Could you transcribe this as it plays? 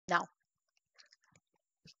Now.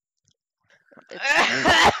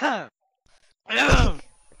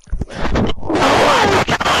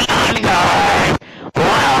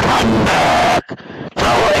 Welcome back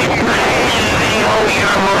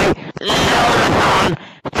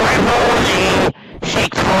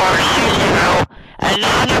to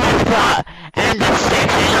Anonymous Bot, and the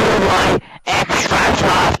 601 extra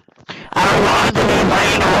top. I want to be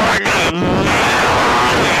playing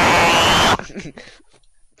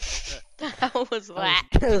Fortnite. How was that?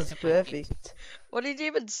 That was perfect. What did you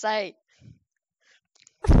even say?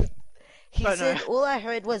 He Don't said know. all I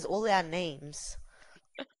heard was all our names.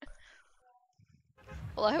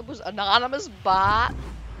 All I heard was anonymous bot.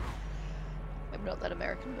 Maybe not that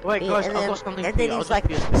American, but Wait, Yeah, guys, and I've then, got something and for then you. he's I'll like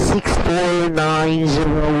just be-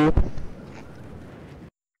 6490.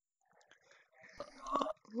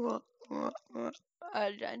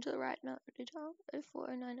 Down to the right now.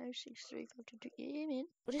 04906352. Yeah, man.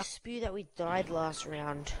 what a spew that we died last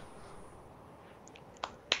round.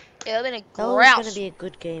 Yeah, I've been a That was grouse. gonna be a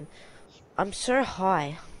good game. I'm so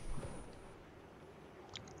high.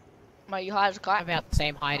 Mate, you high as a kite. About the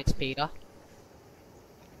same height as Peter.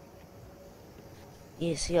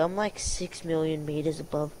 Yeah, see, I'm like 6 million meters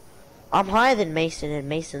above. I'm higher than Mason, and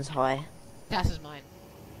Mason's high. That's is mine.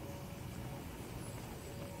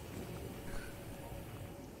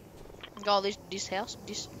 Go this house.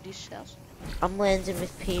 This house. I'm landing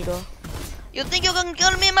with Peter. You think you can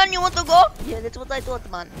kill me, man? You want to go? Yeah, that's what I thought,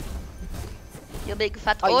 man. You big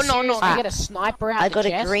fat. Oh no no. I get a sniper out I the got a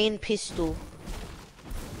chest? green pistol.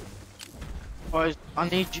 Guys, I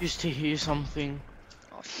need you to hear something.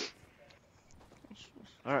 Oh shit.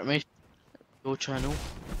 Alright, mate. Your channel.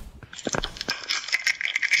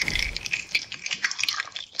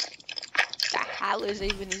 The hell is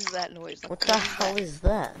that noise? Like, What the hell is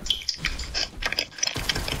that?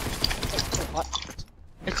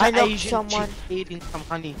 It's I an knocked Asian someone. chick eating some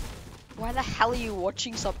honey. Why the hell are you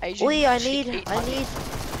watching some Asian? Oi, I chick need. eat honey?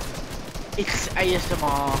 It's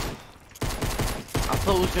ASMR. I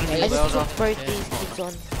thought it was gonna I be just louder. took both these kids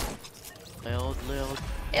on. Loud.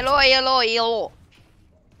 Hello.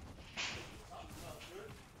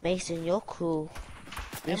 Mason, you're cool.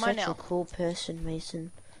 You're Am I such now? a cool person,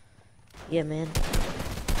 Mason. Yeah, man.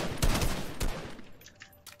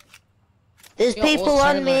 There's You're people also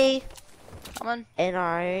on like- me, Come on. and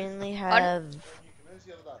I only have.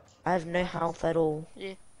 I have no health at all.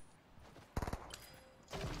 Yeah.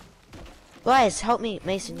 Guys, help me,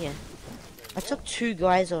 Mason. Yeah. I took 2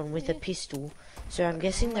 guys on with a pistol, so I'm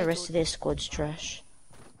guessing the rest of their squad's trash.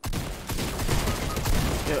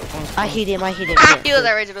 Yeah, I hit him. Ah, Yeah, you're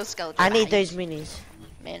the original skeleton. I need those minis.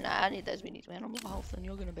 Man, I need those minis, man. I'm low health, and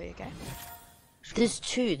you're gonna be okay. There's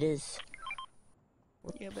 2. There's.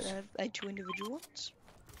 Yeah, but I have 2 individual ones.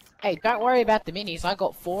 Hey, don't worry about the minis. I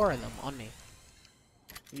got 4 of them on me.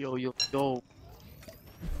 Yo.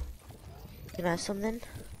 Can I have something?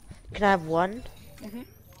 Can I have 1?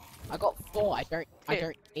 I got 4. I don't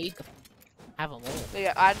need to have them all. There you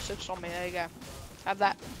go. I just took some on me. There you go. Have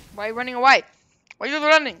that. Why are you running away? Why are you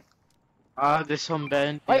running? There's some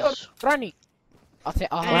bandies. Wait, Ronnie! I'll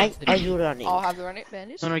Why have are you running? I'll have the running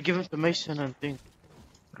bandits. No, give him to Mason and thing.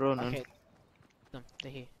 Ronan. Okay.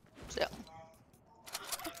 They're here.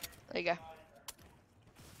 There you go.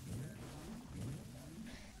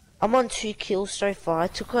 I'm on 2 kills so far. I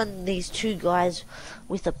took on these 2 guys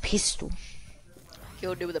with a pistol.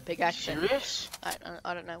 He'll do with a pickaxe. Serious?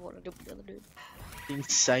 I don't know what to do with the other dude.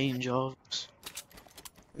 Insane jobs.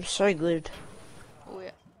 I'm so good. Oh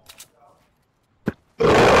yeah.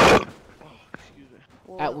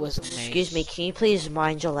 That was Excuse me, can you please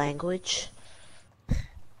mind your language?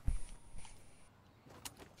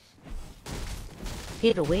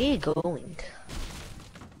 Peter, where are you going?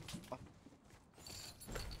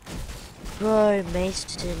 Bro,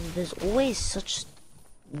 Mason, there's always such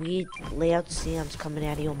weird loud sounds coming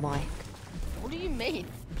out of your mic. What do you mean?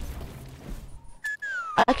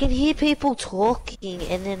 I can hear people talking,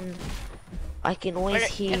 and then I can always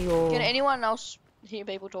hear your... Can anyone else hear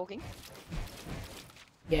people talking?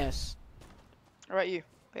 Yes. How about you,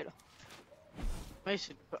 Peter?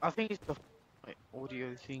 Mason, I think it's the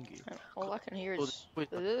audio thingy. All I can hear is. Wait,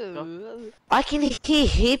 I can hear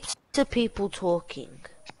heaps of people talking.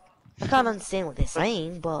 I can't understand what they're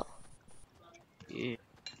saying, but... Yeah.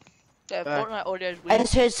 Yeah, Fortnite audio is I weird.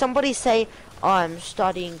 just heard somebody say, I'm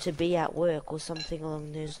studying to be at work, or something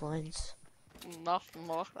along those lines. Nothing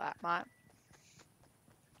like that, mate.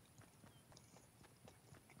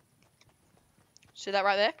 See that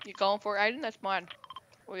right there? You going for it, Aiden? That's mine.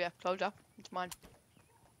 Oh yeah, told ya. It's mine.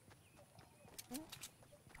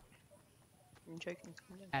 I'm joking.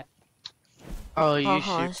 Oh, you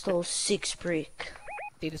Haha, I should. stole 6 brick.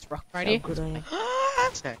 See this rock How right here? good I am.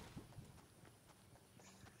 Okay.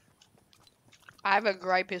 I have a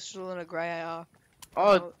grey pistol and a grey AR.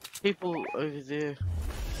 Oh, people over there.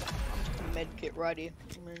 I'm just a med kit right here.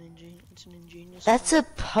 It's an ingenious. That's a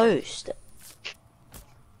post.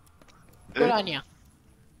 Good on ya.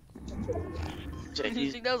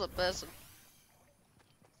 You think that was a person?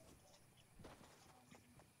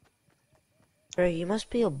 Bro, you must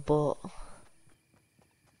be a bot.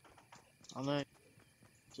 I know.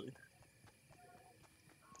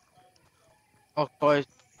 Oh, guys,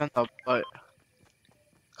 stand up, boat.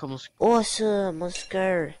 Come on. Awesome, let's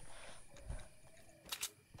go.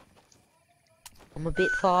 I'm a bit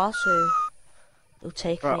far, so it'll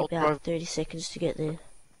take Right, me I'll about drive. 30 seconds to get there.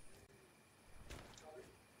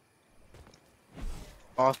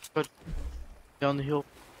 Oh, good. Down the hill.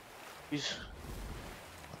 Please.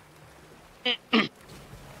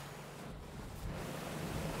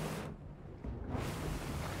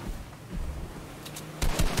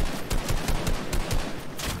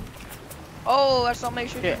 Oh, let's not make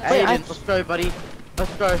sure. Yeah, Wait, Aiden, let's go, buddy.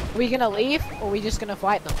 Let's go. Are we gonna leave or are we just gonna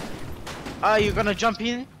fight them? You're gonna jump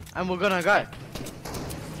in, and we're gonna go.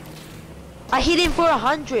 I hit him for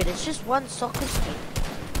 100. It's just one soccer stick.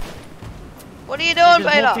 What are you doing, There's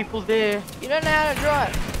more Peter? people there. You don't know how to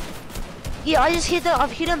drive. Yeah, I just hit them.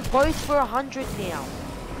 I've hit them both for 100 now.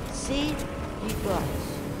 See, you guys.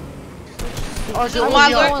 Oh, Is it all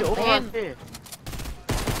one right loot? there, all Man. right there.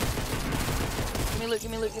 Give me loot,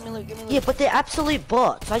 give me loot, give me loot, give me loot. Yeah, but they're absolute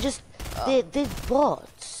bots. Oh. They're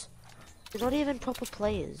bots. They're not even proper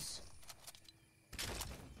players.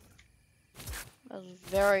 That was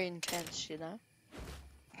very intense, you know.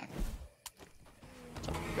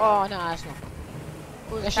 Oh no, that's not.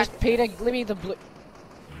 It's just Peter, give me the blue.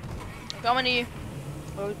 I'm coming to you.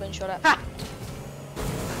 Oh, he's been shot at. Ha!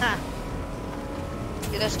 Ha!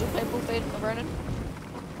 Yeah, there's still people, Brandon.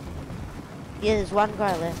 Yeah, there's one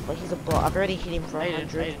guy left, but he's a bot. I've already hit him for Aiden,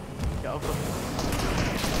 100. Aiden. Yeah, I'll go.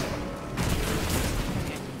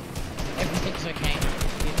 Everything's okay.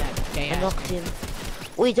 Do that gay I ass knocked thing. him.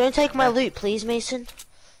 Wait, don't take my loot, please, Mason.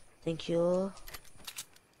 Thank you.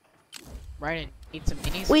 Ronan, need some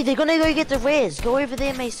minis? Wait, they're gonna go get the res. Go over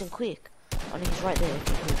there, Mason, quick. Oh, no, he's right there.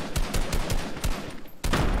 Okay, cool.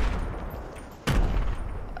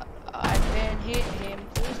 I can hit him.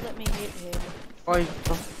 Please let me hit him.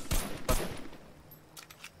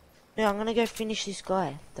 No, I'm gonna go finish this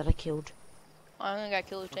guy that I killed. I'm gonna go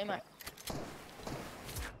kill his teammate.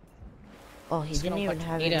 Oh, he He's didn't gonna even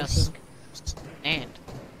fucking have eat us. anything.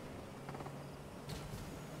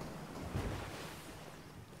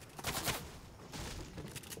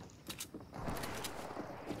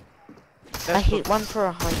 And I hit one for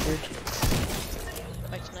 100.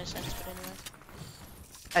 Makes no sense,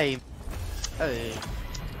 but Hey. anyway. Hey.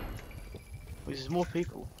 There's more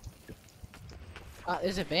people.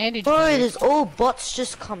 there's a bandage. Bro, there's all bots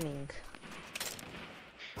just coming.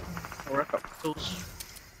 I'll rack up kills.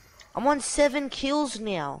 I'm on 7 kills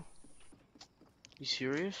now. You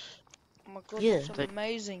serious? Oh my god, Yeah. that's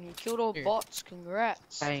amazing. You killed all Here. bots.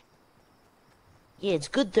 Congrats. Hey. Yeah, it's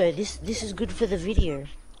good though. This is good for the video.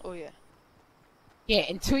 Oh yeah. Yeah,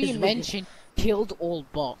 until you Is with- mentioned killed all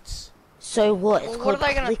bots. So what? It's Well, what called are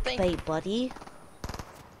they gonna think? clickbait, buddy.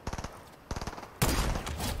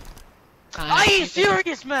 Are you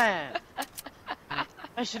serious, man?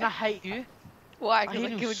 Mason, I hate you. Why? I Because I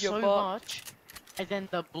hate him killed your so bot. much. And then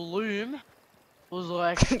the bloom was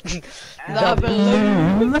like... The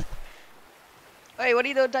balloon. Hey, what are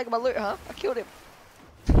you doing taking my loot, huh? I killed him.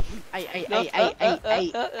 Hey, Mate.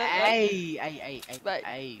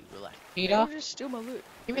 relax. Peter, Don't just steal my loot.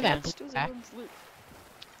 give me that Don't steal book back. everyone's loot.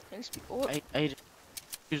 That needs to be ordered. Hey,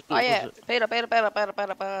 whose Oh loot yeah, was it? Peter.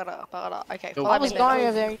 Okay, Yo, follow I me. was going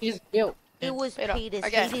over there and you just built. It was Peter, Peter's.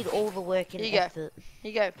 okay. He did all the work and Here you go. effort.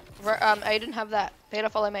 Here you go. Aiden, have that. Peter,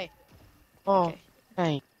 follow me. Oh, Okay.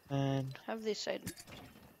 thanks, man. Have this, Aiden.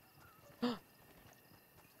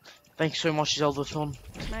 Thanks so much, Zeldathon.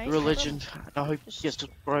 Mate, You're a hold on. legend. And I hope you get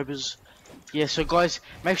subscribers. Yeah, so guys,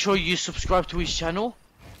 make sure you subscribe to his channel.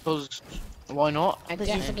 Because, why not? And Because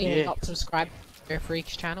you definitely can- do not subscribe to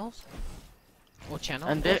Freaks channels. Or channel.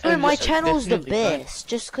 And Bro, my just channel's the definitely go. best.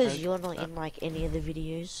 Just because Okay. you're not in like any of the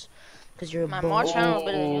videos. Because you're a Man, bot. my channel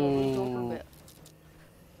better than yours. What are you talking Oh. about?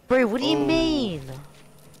 Bro, what do you Oh. mean?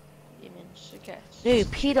 You mean it's okay. No,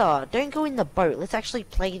 Peter, don't go in the boat. Let's actually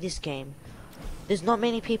play this game. There's not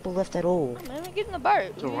many people left at all. Oh, man, get in the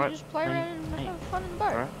boat. It's You alright, just play mate, around and mate. have fun in the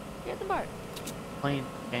boat. Alright. Get in the boat. Playing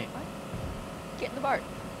game. Get in the boat.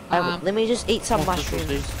 Let me just eat some Come on, this will do.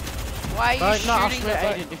 mushrooms. Why are you No, I shooting swear, the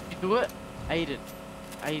boat? Aiden, if you do it,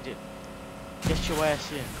 Aiden. Get your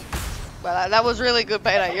ass in. Well, that was really good,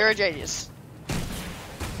 Peter. You're a genius.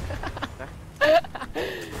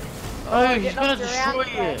 Oh, you he's get gonna knocked around, destroy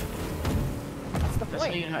man. it. That's the That's how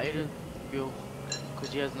point. you know Aiden feel.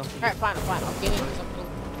 Because he has nothing. Alright, fine, fine. I'll get in with something.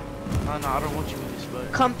 No, I don't want you with this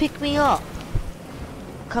boat. Come pick me up.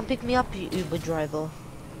 Come pick me up, you Uber driver.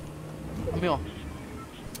 Come here.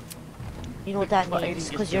 You know what that But means?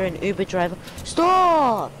 Aiden Because gets you're an Uber driver.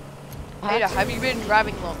 Stop! Peter, have you been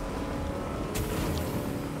driving long?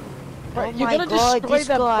 Oh You're my gonna god, destroy this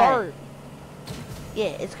the guy. boat. Yeah,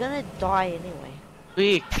 it's gonna die anyway.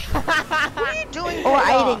 Quick. What are you doing, Oh,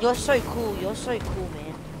 Peter? Aiden, you're so cool. You're so cool,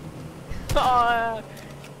 man.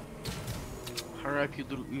 Hurry up, you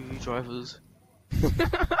little UV drivers.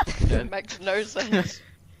 It makes no sense.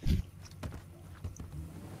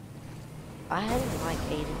 I don't like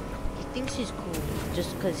Aiden. He thinks he's cool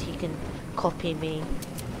just because he can copy me.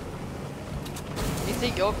 You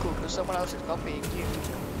think you're cool because someone else is copying you.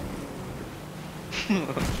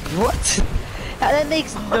 What? That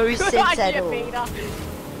makes no Good sense at idea, all. Peter.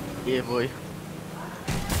 Yeah, boy.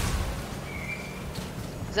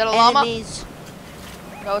 Is that a llama? Enemies.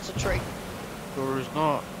 No, it's a tree. Or is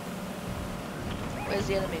not. Where's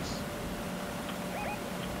the enemies?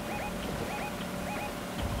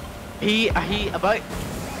 About.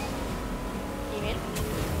 You mean?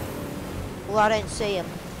 Well, I don't see him.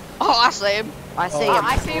 Oh, I see him. I see Oh, him.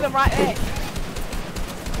 I see them right there.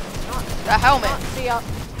 The helmet. Can't see us.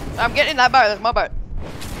 I'm getting in that boat. That's my boat.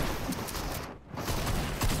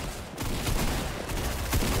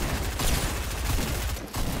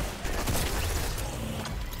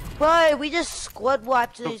 Bro, we just squad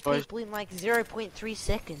wiped Oh, these boys. people in like 0.3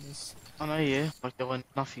 seconds. I know, yeah. Like they went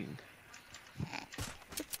nothing.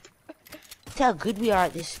 That's how good we are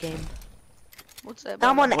at this game. What's that?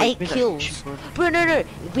 I'm on boat? 8 where's that kills. shit, bro? Bro, no.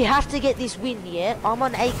 We have to get this win, yeah? I'm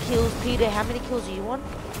on 8 kills. Peter, how many kills are you on?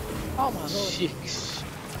 Oh my lord. 6.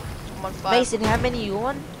 I'm on 5. Mason, how many are you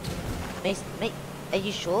on? Mason, are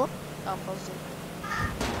you sure? I'm positive.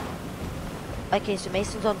 Okay, so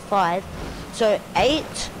Mason's on 5. So 8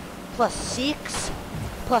 plus 6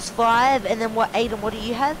 plus 5, and then what, Aiden, what do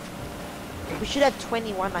you have? We should have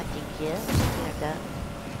 21, I think, yeah? Something like that.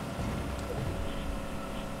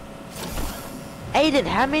 Aiden,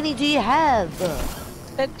 how many do you have?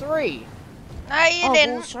 Said 3. No, you Oh,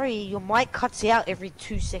 didn't. well, sorry, your mic cuts out every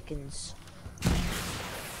 2 seconds.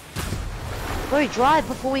 Bro, drive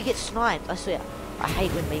before we get sniped. I swear, I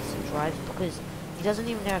hate when Mason drives because he doesn't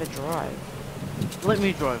even know how to drive. Let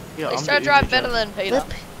me drive. Yeah, They I'm start the drive Uber better driver. than Peter.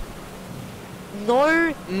 Flip.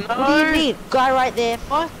 No. No. What do you mean? Guy right there.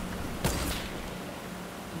 What? I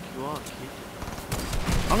think you are,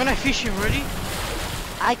 kid. I'm gonna fish him, ready?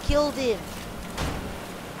 I killed him.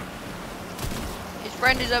 His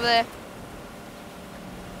friend is over there.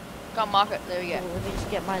 Can't mark it. There we Oh, go. let me just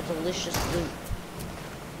get my delicious loot.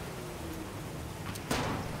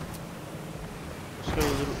 Let's go,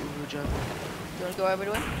 little Uber driver. Do you want to go over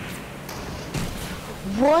to him?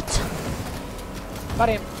 What? Got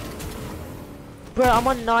him. Bro, I'm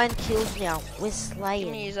on 9 kills now. We're Give me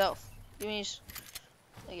slaying. his elf. Give me his.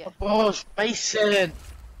 There you go. Boss, Mason!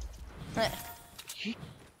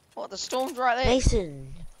 What? The storm's right there.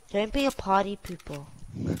 Mason, don't be a party pooper.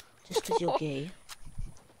 Just because you're gay.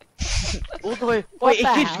 All the way. What Wait, it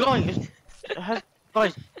the keeps hell? going.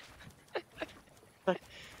 Guys,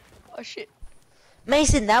 Oh shit.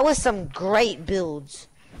 Mason, that was some great builds.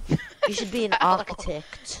 You should be an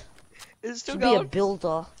architect. Is it You still should be a going?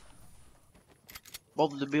 builder.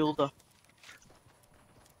 Bob the Builder.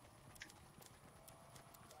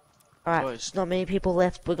 Alright, Boys. there's not many people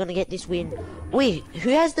left. We're gonna get this win. Wait, who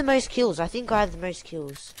has the most kills? I think I have the most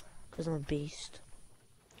kills. Because I'm a beast.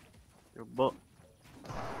 Your butt.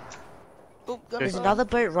 Oh, got There's it. another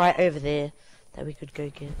boat right over there that we could go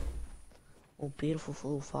get. Oh, beautiful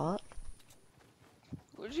little fart.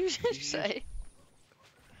 What did you just say?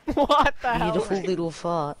 What the hell? Beautiful little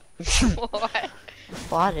fart. What?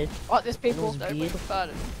 Farted. What, there's It people? was Nobody beautiful.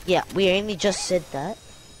 farted. Yeah, we only just said that.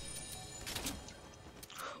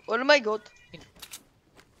 Oh my god.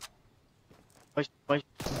 Wait.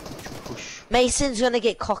 Push. Mason's gonna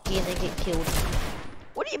get cocky and then get killed.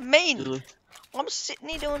 What do you mean? Literally. I'm sitting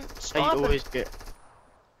here doing That's how you sniping. always get.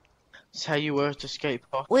 That's how you were to skate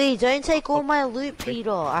park. Wait, don't take all my loot,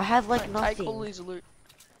 Peter. I have like Don't Take all nothing. his loot.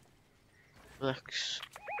 Relax.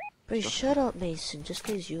 Bro, shut up, Mason. Just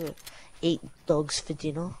cause you ate dogs for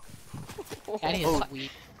dinner. That is Oh.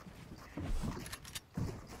 sweet.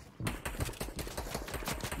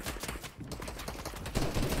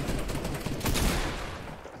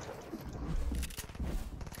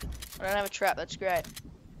 I don't have a trap. That's great.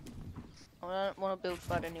 I'm I don't want to build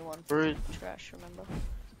fight anyone. Bro. Trash, remember?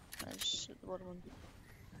 I just hit the bottom one.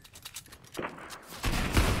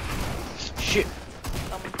 Shit.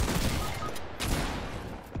 Coming.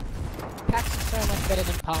 Packs is so much better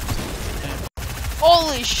than pumps.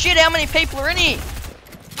 Holy shit, how many people are in here?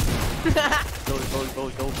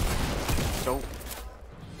 Go.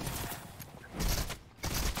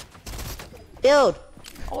 Build.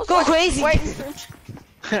 I was Go like, crazy. waiting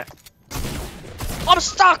for him. I'm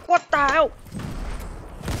stuck, what the hell?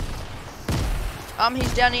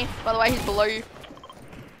 He's down here. By the way, he's below you.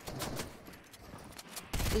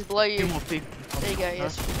 He's below you. Two more people. There you go,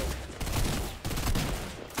 yes.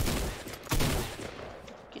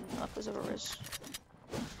 Getting up as a res.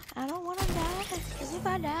 I don't wanna die, cause if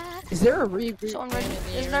I die. Is there a reboot? Someone van res in me.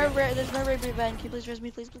 the There's area? no reboot van. Can you please res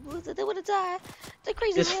me, please? Please, I don't wanna die. They're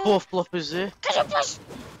crazy. There's man. 4 floppers there. Could you please?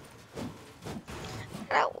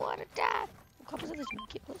 I don't wanna die. What copy is this?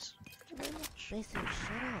 Make please. Thank you very much. Mason,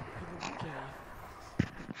 shut up.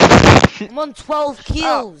 You're I'm on 12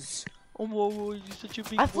 kills. Oh, whoa, you're such a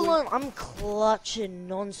big I feel like I'm clutching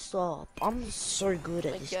non-stop. I'm so good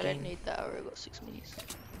at Thank this you, I game. don't need that. I already got 6 minis.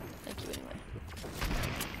 Thank you anyway.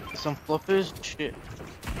 Some floppers. Shit.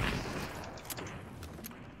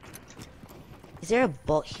 Is there a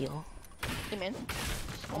bot here? Hey man.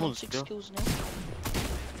 I'm on, on 6 still. kills now.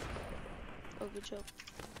 Oh, good job.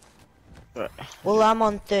 Right. Well, I'm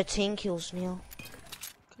on 13 kills now.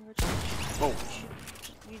 Congratulations. Oh.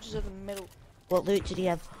 You deserve a medal. What loot did he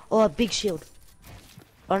have? Oh, a big shield.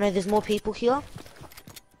 Oh no, there's more people here.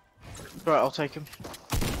 Right, I'll take him.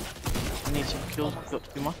 I need some kills. I've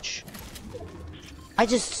got too much. I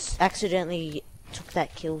just accidentally took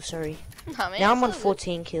that kill, sorry. Nah, man, Now I'm it's on all good.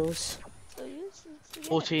 14 kills. So yeah.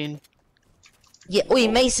 14. Yeah, oi,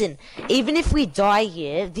 Mason, even if we die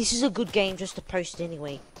here, this is a good game just to post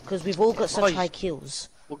anyway. Because we've all got such Guys. high kills.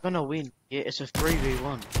 We're gonna win. Yeah, it's a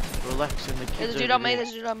 3v1. Relax and the kids. There's a dude over on me, there.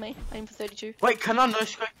 there's a dude on me. Aim for 32. Wait, can I no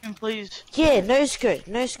scope him, please? Yeah, no scope,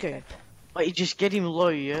 no scope. Wait, just get him low,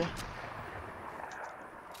 yeah? Look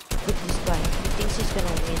at this guy, he thinks he's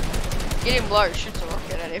gonna win. Get him low, shoots a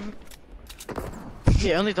rocket at him.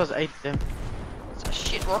 Yeah, it only does 8 of them. It's a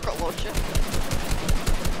shit rocket launcher.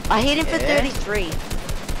 I hit him for Yeah. 33.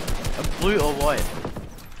 A blue or white?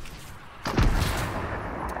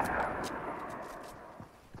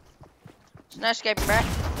 There's no escaping,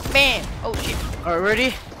 bruh. Bam! Oh shit. Alright, ready?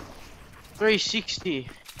 360.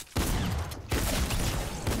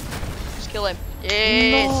 Just kill him.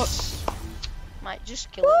 Yes! Mate,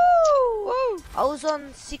 just kill him. Woo! I was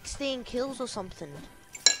on 16 kills or something.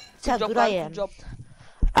 That's how Good job, good I man, am. Good job.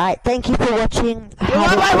 Alright, thank you for watching.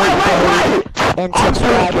 Have a great day. And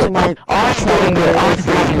subscribe to my channel.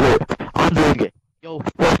 I'm doing it. Yo,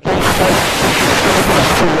 Well, thanks guys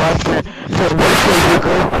for watching. So make sure you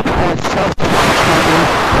go and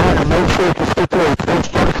subscribe and make sure to stick to the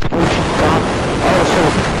post notification down. Also,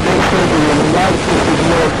 make sure you like this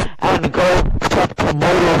video and go check the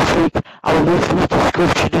Moto Freak. I'll leave the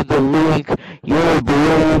description in the link. You'll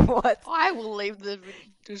believe. What? I will leave the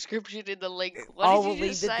description in the link. What I did will you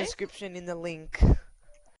leave just the say? description in the link.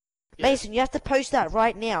 Mason, you have to post that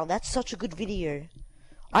right now. That's such a good video.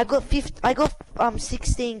 I got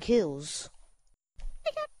 16 kills.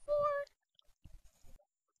 I got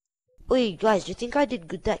 4. Oi, guys, do you think I did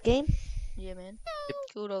good that game? Yeah, man.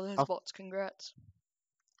 Killed all those Oh. bots. Congrats.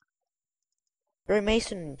 Bro,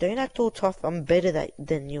 Mason, don't act all tough. I'm better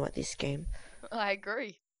than you at this game. I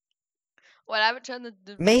agree. Wait, I haven't turned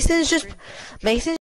the Mason's just... screen. Mason